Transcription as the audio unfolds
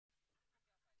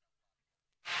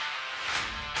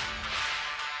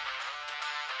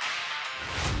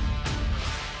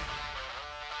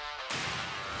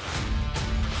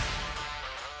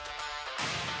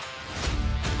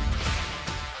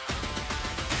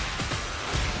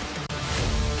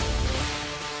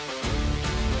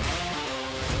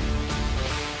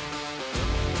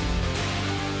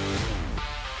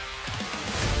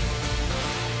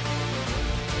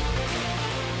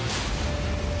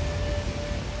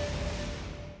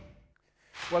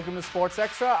Welcome to Sports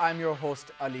Extra. I'm your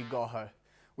host, Ali Gohar.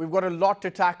 We've got a lot to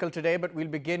tackle today, but we'll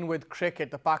begin with cricket.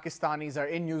 The Pakistanis are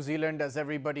in New Zealand. As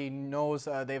everybody knows,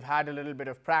 they've had a little bit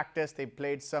of practice. They've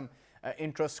played some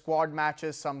intra-squad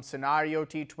matches, some scenario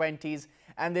T20s,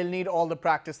 and they'll need all the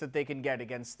practice that they can get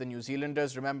against the New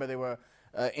Zealanders. Remember, they were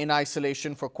in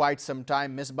isolation for quite some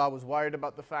time. Misbah was worried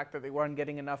about the fact that they weren't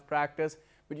getting enough practice,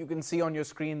 but you can see on your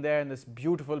screen there in this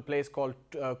beautiful place called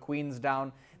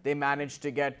Queensdown, they managed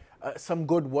to get some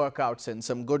good workouts in,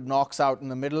 some good knocks out in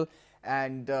the middle.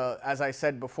 And as I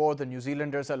said before, the New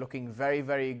Zealanders are looking very,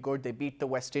 very good. They beat the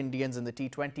West Indians in the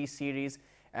T20 series,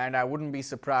 and I wouldn't be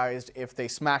surprised if they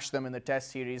smash them in the Test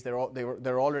series. They're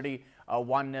already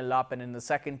 1-0 up, and in the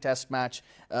second Test match,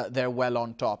 they're well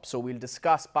on top. So we'll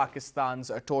discuss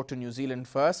Pakistan's tour to New Zealand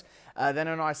first. Then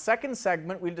in our second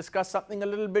segment, we'll discuss something a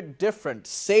little bit different,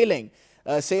 sailing.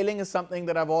 Sailing is something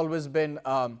that I've always been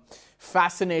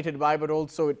fascinated by, but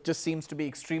also it just seems to be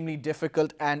extremely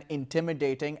difficult and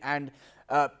intimidating. And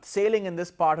sailing in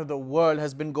this part of the world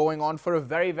has been going on for a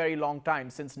very, very long time,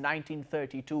 since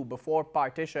 1932, before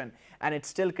partition, and it's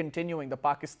still continuing. The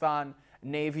Pakistan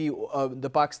Navy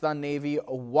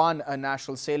won a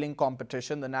national sailing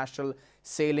competition, the National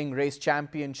Sailing Race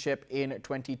Championship in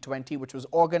 2020, which was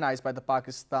organized by the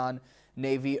Pakistan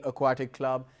Navy Aquatic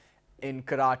Club in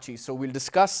Karachi. So we'll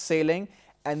discuss sailing,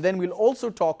 and then we'll also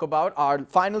talk about, our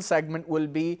final segment will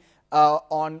be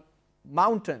on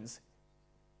mountains,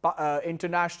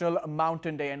 International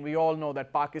Mountain Day, and we all know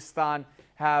that Pakistan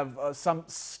have some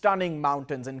stunning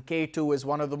mountains, and K2 is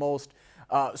one of the most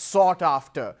sought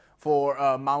after for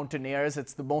mountaineers.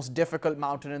 It's the most difficult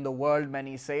mountain in the world,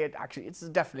 many say. Actually, it's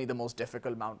definitely the most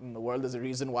difficult mountain in the world. There's a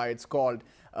reason why it's called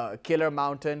Killer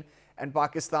Mountain. And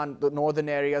Pakistan, the northern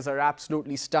areas are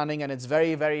absolutely stunning, and it's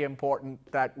very, very important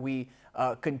that we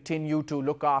continue to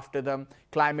look after them.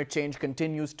 Climate change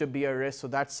continues to be a risk, so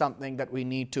that's something that we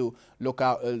need to look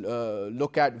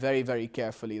at very, very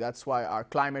carefully. That's why our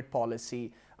climate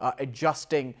policy,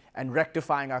 adjusting and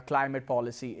rectifying our climate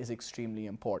policy is extremely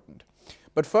important.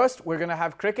 But first, we're going to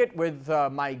have cricket with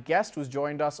my guest who's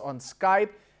joined us on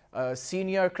Skype,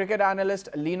 senior cricket analyst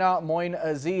Leena Moin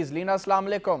Aziz. Leena,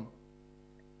 assalamu alaikum.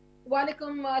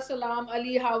 Walaikum assalam,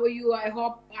 Ali. How are you? I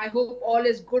hope all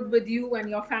is good with you and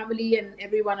your family and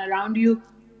everyone around you.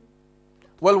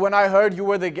 Well, when I heard you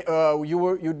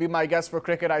were you'd be my guest for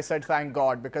cricket, I said thank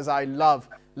God, because I love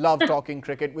talking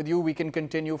cricket with you. We can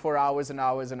continue for hours and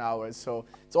hours and hours. So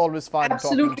it's always fun talking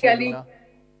to you, Ali. Leena.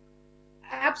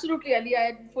 Absolutely, Ali.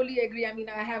 I fully agree. I mean,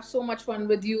 I have so much fun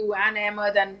with you and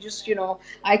Ahmed, and just,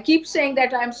 I keep saying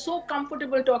that I'm so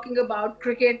comfortable talking about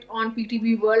cricket on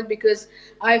PTV World because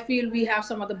I feel we have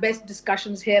some of the best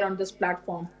discussions here on this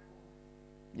platform.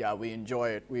 Yeah, we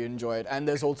enjoy it. We enjoy it. And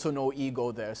there's also no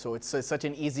ego there. So it's such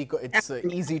an easy,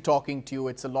 easy talking to you.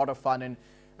 It's a lot of fun. And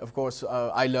of course,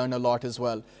 I learn a lot as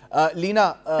well.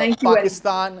 Leena,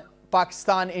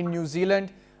 Pakistan in New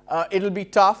Zealand, it'll be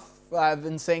tough. I've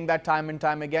been saying that time and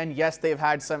time again. Yes, they've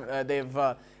had some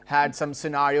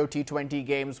scenario T20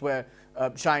 games where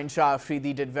Shaheen Shah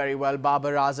Afridi did very well.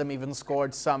 Babar Azam even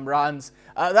scored some runs.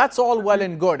 That's all well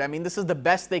and good. I mean, this is the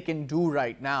best they can do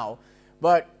right now.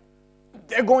 But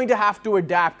they're going to have to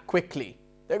adapt quickly.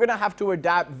 They're going to have to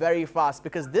adapt very fast,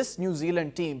 because this New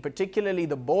Zealand team, particularly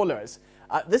the bowlers,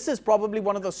 this is probably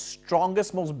one of the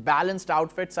strongest, most balanced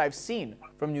outfits I've seen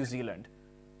from New Zealand.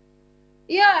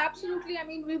 Yeah, absolutely. I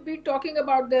mean, we've been talking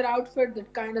about their outfit, the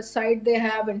kind of side they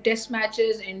have in test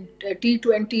matches, in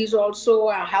T20s also,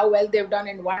 how well they've done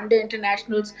in one-day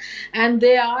internationals. And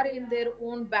they are in their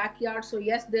own backyard. So,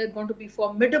 yes, they're going to be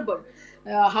formidable.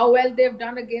 How well they've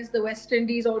done against the West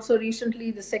Indies also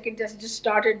recently. The second test just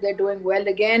started. They're doing well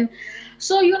again.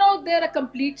 So, they're a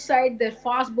complete side. They're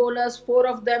fast bowlers. 4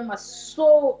 of them are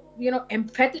so,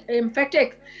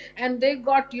 emphatic. And they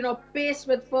got, pace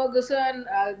with Ferguson,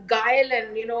 Guile, and,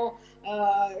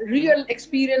 real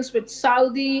experience with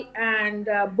Saudi and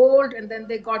Bolt. And then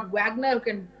they got Wagner, who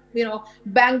can,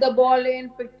 bang the ball in,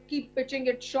 keep pitching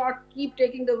it short, keep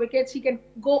taking the wickets. He can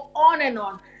go on and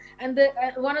on. And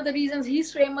one of the reasons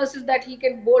he's famous is that he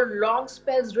can bowl long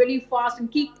spells really fast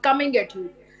and keep coming at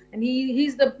you. And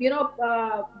he's the,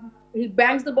 he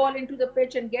bangs the ball into the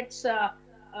pitch and gets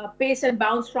pace and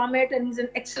bounce from it. And he's an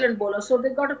excellent bowler. So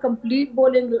they've got a complete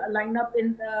bowling lineup.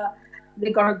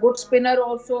 They got a good spinner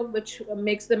also, which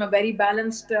makes them a very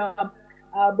balanced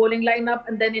bowling lineup.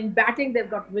 And then in batting, they've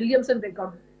got Williamson, they've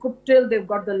got Guptill, they've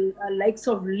got the likes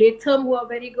of Latham, who are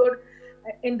very good.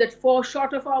 In the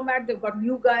 4-shorter format, they've got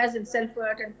new guys in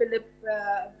Selford and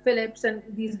Phillips, and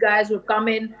these guys who come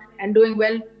in and doing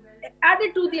well.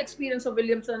 added to the experience of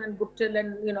Williamson and Guptill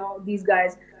and these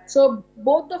guys. So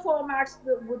both the formats,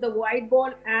 with the white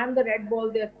ball and the red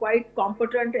ball, they're quite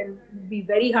competent and be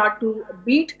very hard to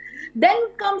beat.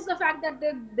 Then comes the fact that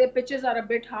their pitches are a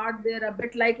bit hard. They're a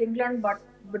bit like England, but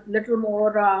with little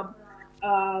more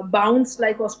bounce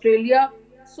like Australia.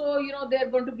 So there's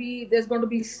going to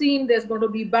be seam, there's going to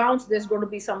be bounce, there's going to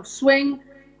be some swing.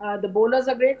 The bowlers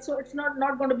are great, so it's not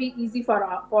going to be easy for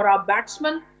our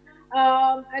batsmen.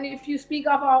 And if you speak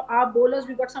of our bowlers,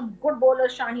 we've got some good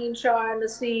bowlers, Shaheen Shah and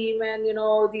Naseem, and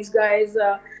these guys.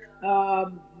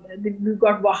 We've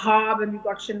got Wahab and we've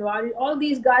got Shinwari. All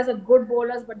these guys are good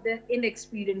bowlers, but they're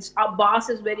inexperienced. Abbas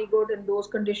is very good in those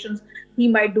conditions. He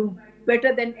might do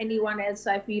better than anyone else,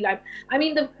 I feel. I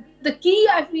mean, the key,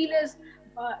 I feel, is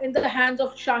in the hands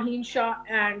of Shaheen Shah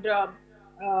and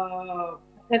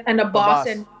Abbas,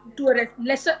 and to a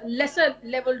lesser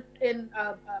level in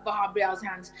Wahab Riaz's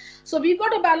hands. So we've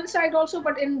got a balanced side also,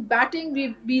 but in batting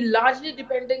we largely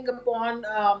depending upon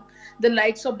the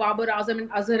likes of Babar Azam and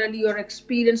Azhar Ali, or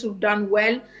experience, who've done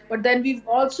well. But then we've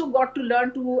also got to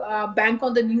learn to bank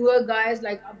on the newer guys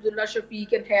like Abdullah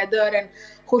Shafiq and Haider and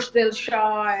Khushdil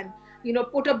Shah, and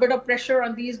put a bit of pressure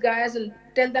on these guys and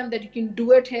tell them that you can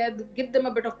do it here, give them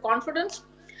a bit of confidence.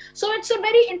 So it's a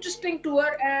very interesting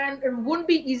tour, and it wouldn't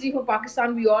be easy for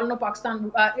Pakistan. We all know Pakistan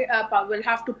will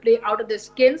have to play out of their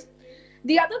skins.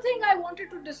 The other thing I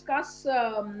wanted to discuss,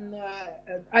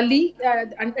 Ali,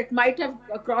 and it might have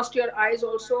crossed your eyes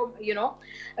also,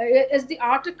 is the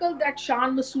article that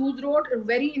Shan Masood wrote, a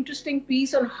very interesting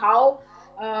piece on how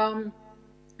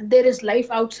there is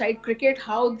life outside cricket,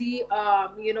 how the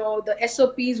the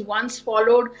SOPs once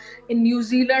followed in New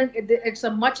Zealand. It's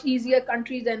a much easier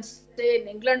country than say in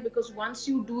England, because once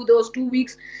you do those 2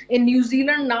 weeks in New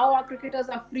Zealand, now our cricketers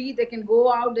are free. They can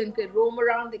go out, they can roam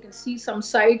around, they can see some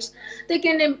sights, they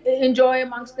can enjoy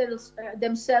amongst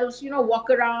themselves, walk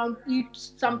around, eat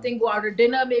something, go out to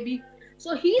dinner maybe.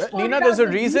 So Leena, there's a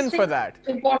reason for that.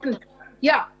 Important.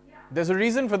 Yeah. There's a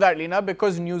reason for that, Leena,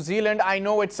 because New Zealand, I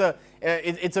know it's a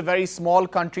very small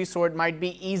country, so it might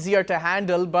be easier to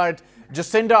handle, but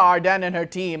Jacinda Ardern and her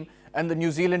team and the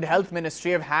New Zealand Health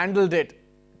Ministry have handled it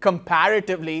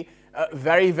comparatively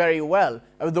very, very well.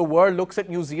 The world looks at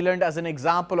New Zealand as an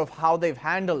example of how they've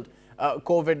handled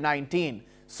COVID-19.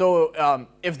 So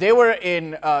if they were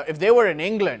in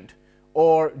England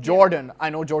or Jordan, I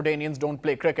know Jordanians don't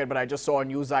play cricket, but I just saw a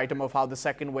news item of how the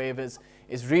second wave is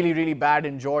really, really bad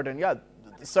in Jordan. Yeah,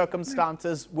 the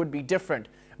circumstances would be different.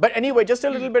 But anyway, just a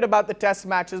little bit about the test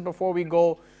matches before we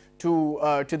go to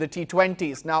the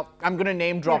T20s. Now, I'm going to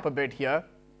name drop a bit here.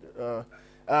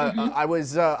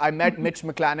 I met Mitch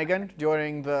McClanahan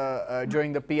during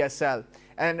the PSL,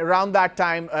 and around that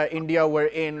time, India were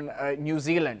in New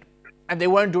Zealand. And they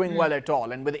weren't doing well at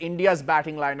all. And with India's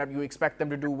batting lineup, you expect them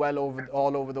to do well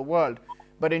all over the world.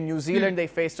 But in New Zealand, they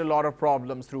faced a lot of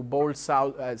problems through bold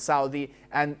Saudi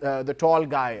and the tall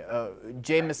guy,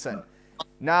 Jameson.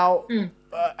 Now,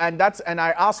 and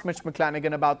I asked Mitch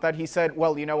McClanahan about that. He said,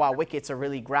 well, our wickets are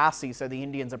really grassy, so the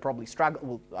Indians are probably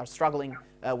struggling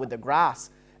with the grass.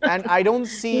 And I don't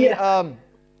see the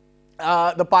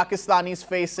Pakistanis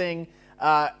facing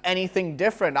anything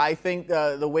different. I think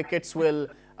the wickets will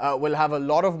have a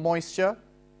lot of moisture.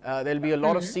 There'll be a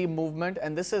lot of seam movement,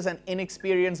 and this is an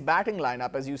inexperienced batting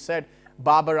lineup. As you said,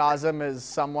 Babar Azam is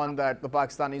someone that the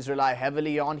Pakistanis rely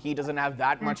heavily on. He doesn't have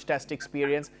that much test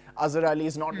experience. Azhar Ali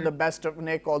is not in the best of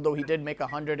nick, although he did make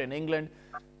 100 in England.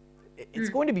 It's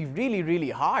going to be really, really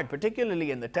hard,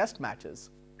 particularly in the test matches.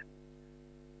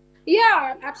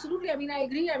 Yeah, absolutely. I mean, I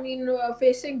agree. I mean,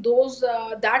 facing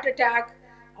that attack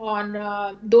on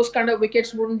those kind of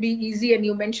wickets wouldn't be easy. And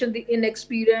you mentioned the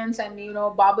inexperience, and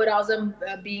Babar Azam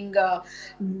being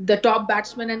the top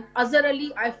batsman, and Azhar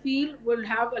Ali, I feel, will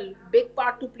have a big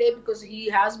part to play because he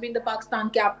has been the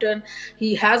Pakistan captain.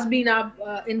 He has been up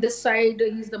in this side.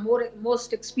 He's the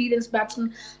most experienced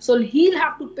batsman, so he'll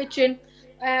have to pitch in,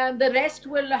 and the rest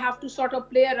will have to sort of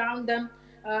play around them.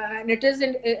 And it is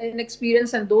an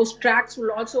experience, and those tracks will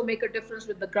also make a difference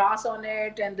with the grass on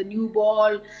it and the new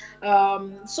ball.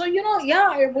 So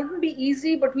yeah, it wouldn't be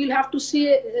easy, but we'll have to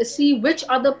see which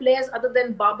other players other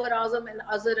than Babar Azam and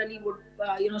Azhar Ali would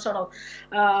sort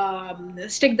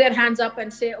of stick their hands up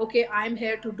and say, okay, I'm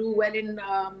here to do well in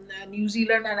New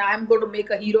Zealand, and I'm going to make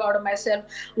a hero out of myself.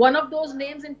 One of those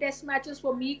names in test matches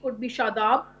for me could be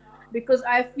Shadab, because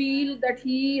I feel that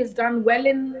he has done well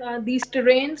in these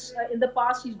terrains. In the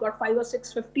past, he's got 5 or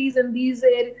 6 50s in these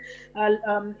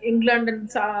England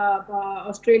and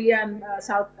Australia and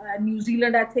New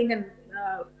Zealand, I think, and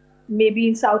maybe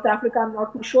in South Africa, I'm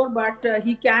not too sure, but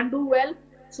he can do well.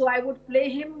 So I would play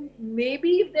him.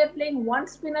 Maybe if they're playing one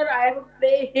spinner, I would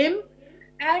play him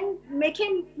and make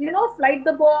him, flight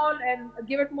the ball and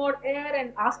give it more air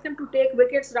and ask him to take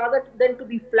wickets rather than to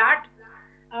be flat.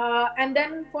 And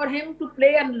then for him to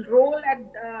play and roll at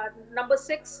number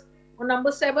 6 or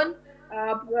number 7,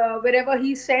 wherever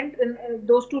he's sent in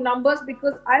those two numbers,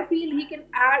 because I feel he can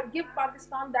give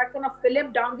Pakistan that kind of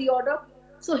fillip down the order.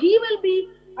 So he will be,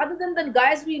 other than the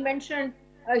guys we mentioned,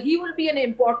 he will be an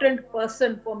important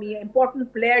person for me, an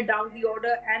important player down the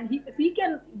order. And if he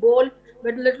can bowl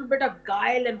with a little bit of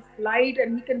guile and flight,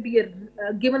 and he can be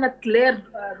given a clear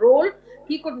role,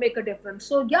 he could make a difference.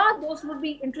 So yeah, those would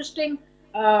be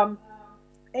um,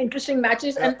 interesting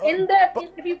matches. And in that,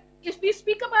 if we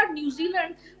speak about New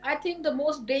Zealand, I think the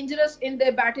most dangerous in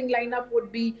their batting lineup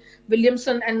would be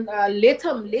Williamson and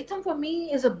Latham. Latham for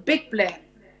me is a big player.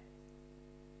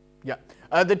 Yeah.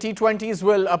 The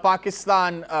T20s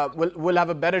Pakistan will have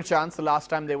a better chance. The last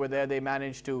time they were there, they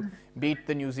managed to beat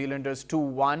the New Zealanders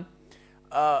 2-1.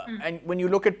 And when you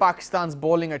look at Pakistan's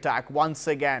bowling attack, once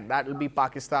again, that will be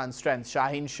Pakistan's strength.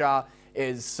 Shaheen Shah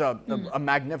is a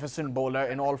magnificent bowler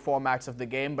in all formats of the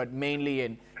game, but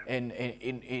mainly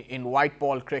in white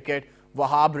ball cricket.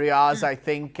 Wahab Riaz, I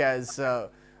think, as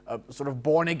a sort of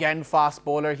born-again fast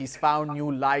bowler, he's found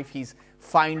new life. He's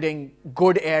finding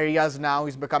good areas now.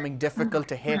 He's becoming difficult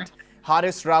to hit.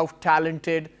 Haris Rauf,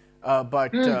 talented,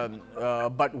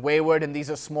 but wayward, and these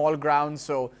are small grounds.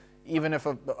 So even if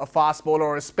a fast bowler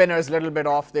or a spinner is a little bit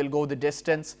off, they'll go the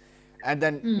distance. And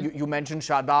then you mentioned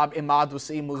Shadab, Imad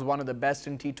Wasim, who's one of the best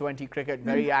in T20 cricket,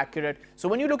 very accurate. So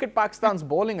when you look at Pakistan's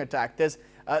bowling attack, there's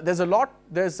a lot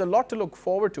to look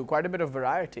forward to, quite a bit of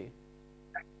variety.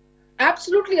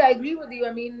 Absolutely, I agree with you.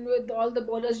 I mean, with all the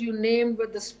bowlers you named,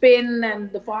 with the spin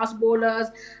and the fast bowlers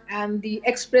and the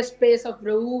express pace of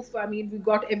Rauf, I mean, we've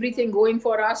got everything going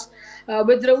for us.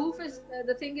 With Rauf,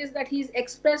 the thing is that he's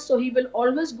express, so he will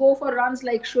always go for runs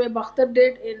like Shoaib Akhtar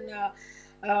did in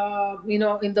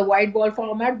the white ball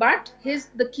format. But his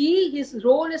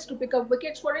role is to pick up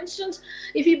wickets. For instance,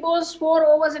 if he bowls 4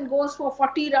 overs and goes for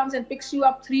 40 runs and picks you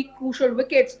up 3 crucial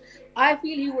wickets, I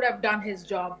feel he would have done his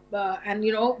job. And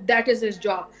that is his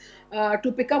job,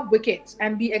 to pick up wickets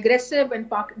and be aggressive when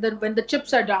the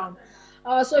chips are down.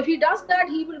 So if he does that,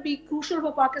 he will be crucial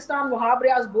for Pakistan. Wahab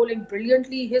Riaz bowling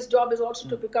brilliantly. His job is also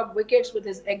to pick up wickets with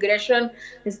his aggression,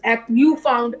 his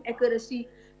newfound accuracy.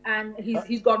 And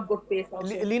he's got good pace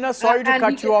also. Leena, sorry to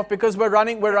cut you off because we're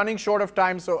running short of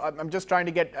time, so I'm just trying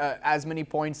to get as many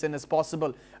points in as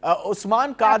possible.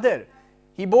 Usman Qadir,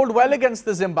 he bowled well against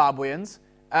the Zimbabweans,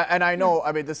 and I know,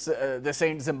 I mean, this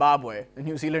ain't Zimbabwe,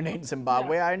 New Zealand ain't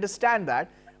Zimbabwe. I understand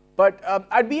that, but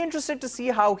I'd be interested to see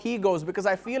how he goes, because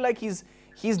I feel like he's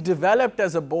developed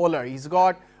as a bowler. He's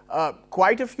got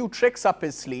quite a few tricks up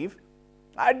his sleeve.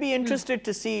 I'd be interested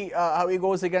to see how he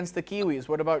goes against the Kiwis.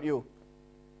 What about you?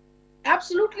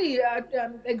 Absolutely,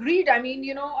 agreed. I mean,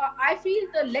 I feel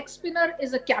the leg spinner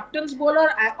is a captain's bowler.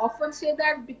 I often say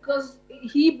that because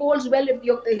he bowls well if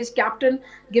his captain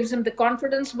gives him the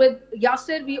confidence. With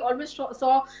Yasir, we always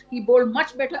saw he bowled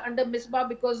much better under Misbah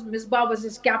because Misbah was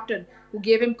his captain, who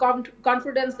gave him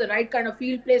confidence, the right kind of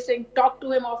field placing, talked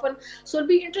to him often. So it'll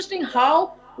be interesting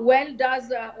how well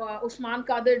does Usman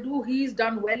Qadir do. He's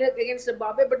done well against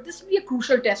Zimbabwe, but this will be a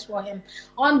crucial test for him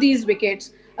on these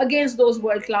wickets against those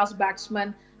world-class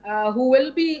batsmen who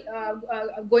will be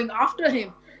going after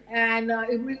him. And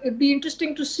it'll be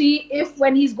interesting to see if,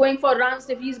 when he's going for runs,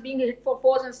 if he's being hit for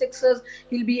 4s and 6s,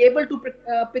 he'll be able to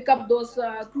pick up those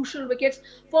crucial wickets.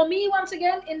 For me, once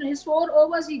again, in his 4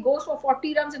 overs, he goes for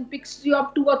 40 runs and picks you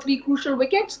up 2 or 3 crucial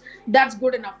wickets. That's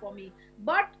good enough for me.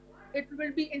 But it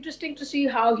will be interesting to see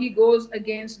how he goes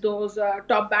against those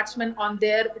top batsmen on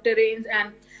their terrains.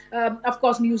 And of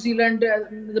course, New Zealand,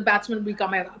 the batsmen will be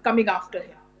coming after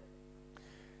him.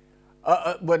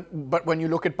 But when you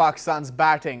look at Pakistan's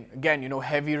batting, again,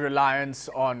 heavy reliance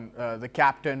on the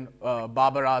captain,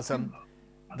 Babar Azam.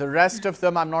 The rest of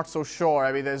them, I'm not so sure.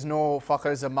 I mean, there's no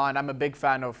Fakhar Zaman. I'm a big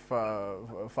fan of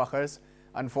Fakhar's.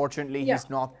 Unfortunately, he's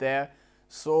not there.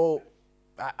 So,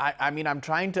 I mean, I'm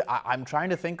trying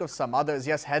to think of some others.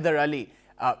 Yes, Haider Ali,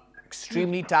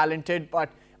 extremely talented,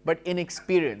 but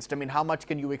inexperienced. I mean, how much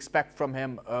can you expect from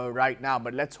him right now?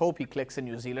 But let's hope he clicks in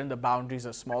New Zealand. The boundaries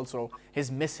are small, so his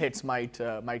mishits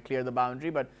might clear the boundary.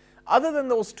 But other than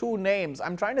those 2 names,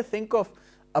 I'm trying to think of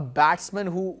a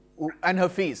batsman and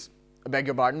Hafiz, I beg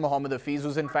your pardon, Mohammad Hafiz,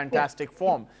 who's in fantastic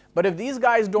form. But if these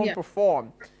guys don't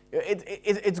perform,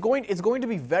 it's going to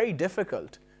be very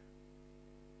difficult.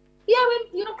 Yeah,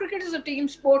 well, cricket is a team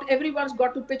sport. Everyone's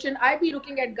got to pitch in. I'd be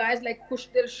looking at guys like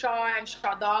Kushdir Shah and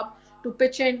Shadab, to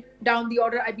pitch in down the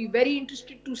order. I'd be very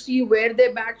interested to see where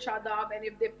they bat Shadab and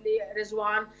if they play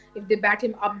Rizwan, if they bat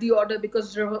him up the order,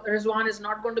 because Rizwan is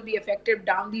not going to be effective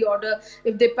down the order.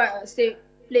 If they say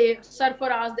play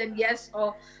Sarfaraz, then yes,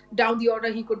 down the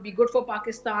order he could be good for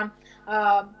Pakistan.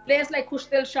 Players like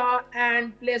Khushdil Shah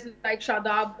and players like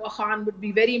Shadab Khan would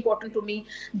be very important to me.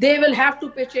 They will have to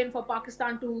pitch in for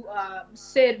Pakistan to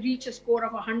say reach a score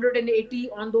of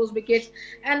 180 on those wickets,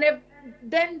 and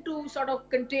then to sort of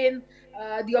contain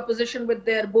the opposition with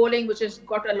their bowling, which has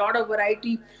got a lot of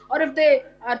variety. Or if they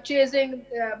are chasing,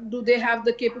 do they have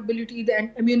the capability, the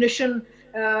ammunition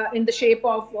in the shape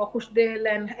of Khushdil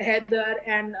and Haider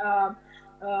and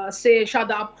say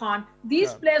Shadab Khan?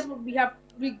 These players would have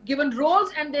to be given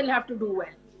roles and they'll have to do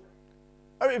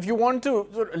well. If you want to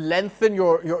sort of lengthen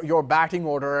your batting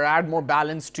order or add more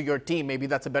balance to your team, maybe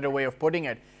that's a better way of putting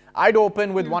it, I'd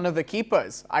open with one of the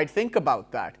keepers. I'd think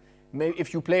about that. Maybe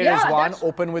if you play Rizwan,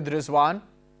 open with Rizwan,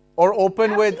 or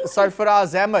open with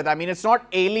Sarfaraz Ahmed. I mean, it's not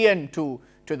alien to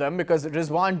them, because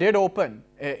Rizwan did open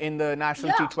in the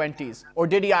national T20s. Or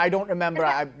did he? I don't remember.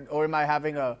 Or am I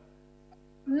having a...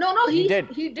 No, he did.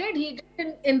 He did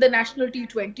in the national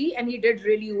T20, and he did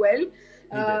really well.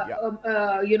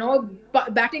 You know,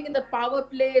 batting in the power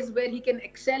plays where he can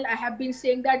excel. I have been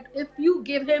saying that if you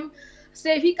give him,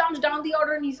 say, if he comes down the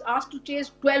order and he's asked to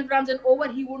chase 12 runs and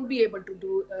over, he won't be able to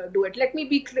do it. Let me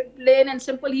be plain and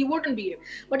simple, he wouldn't be able.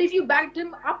 But if you backed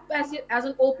him up as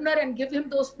an opener and give him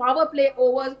those power play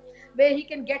overs where he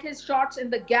can get his shots in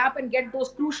the gap and get those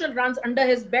crucial runs under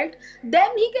his belt,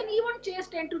 then he can even chase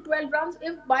 10 to 12 runs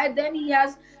if by then he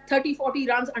has 30-40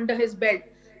 runs under his belt.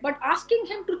 But asking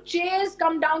him to chase,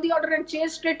 come down the order and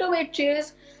chase, straight away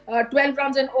chase 12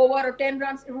 runs and over or 10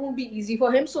 runs, it won't be easy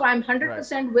for him. So I'm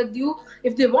 100% with you.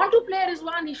 If they want to play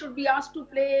Rizwan, he should be asked to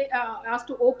play, asked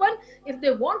to open. If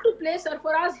they want to play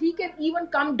Sarfaraz, he can even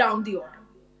come down the order.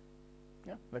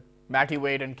 Yeah, like Matty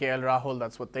Wade and KL Rahul,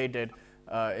 that's what they did.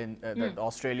 The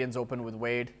Australians opened with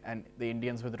Wade and the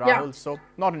Indians with Rahul. So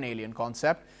not an alien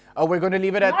concept. We're going to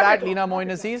leave it at that. Leena,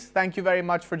 Moin, Aziz, thank you very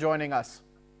much for joining us.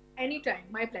 Anytime.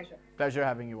 My pleasure. Pleasure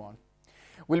having you on.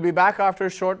 We'll be back after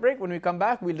a short break. When we come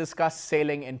back, we'll discuss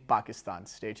sailing in Pakistan.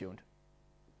 Stay tuned.